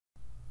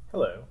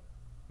Hello,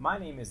 my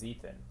name is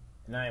Ethan,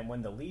 and I am one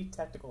of the lead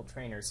technical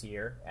trainers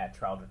here at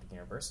TrialDirector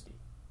University.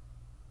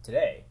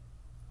 Today,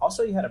 I'll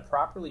show you how to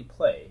properly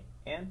play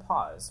and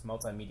pause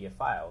multimedia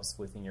files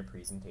within your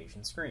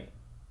presentation screen.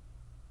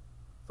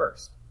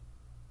 First,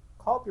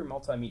 call up your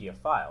multimedia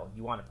file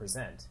you want to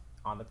present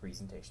on the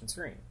presentation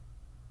screen.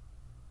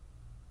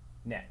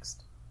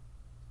 Next,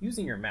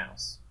 using your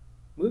mouse,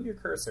 move your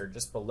cursor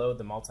just below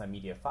the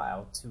multimedia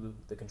file to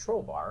the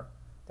control bar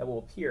that will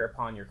appear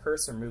upon your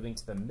cursor moving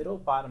to the middle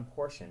bottom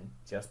portion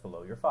just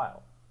below your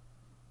file.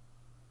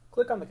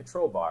 Click on the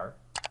control bar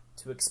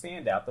to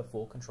expand out the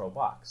full control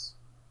box.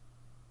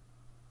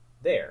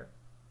 There,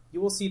 you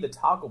will see the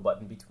toggle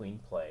button between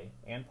play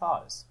and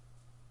pause.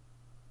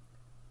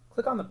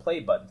 Click on the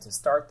play button to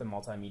start the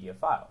multimedia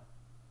file.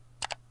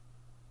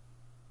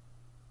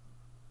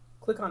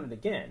 Click on it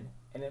again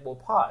and it will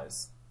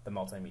pause the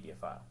multimedia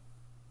file.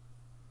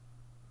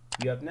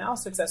 You have now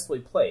successfully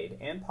played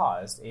and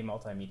paused a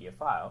multimedia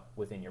file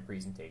within your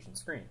presentation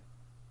screen.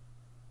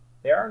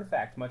 There are in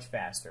fact much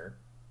faster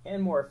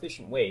and more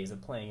efficient ways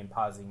of playing and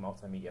pausing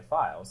multimedia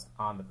files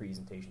on the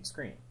presentation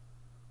screen.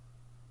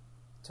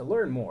 To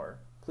learn more,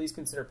 please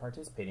consider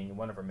participating in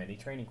one of our many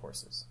training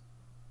courses.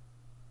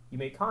 You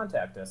may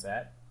contact us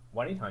at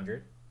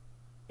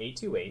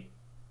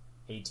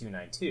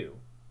 1-800-828-8292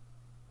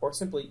 or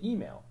simply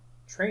email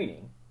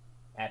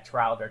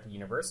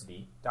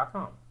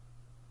training@trialdirectoruniversity.com.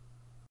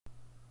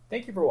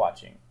 Thank you for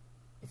watching.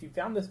 If you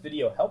found this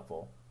video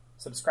helpful,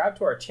 subscribe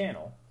to our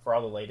channel for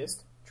all the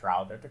latest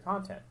TrialDirector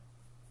content.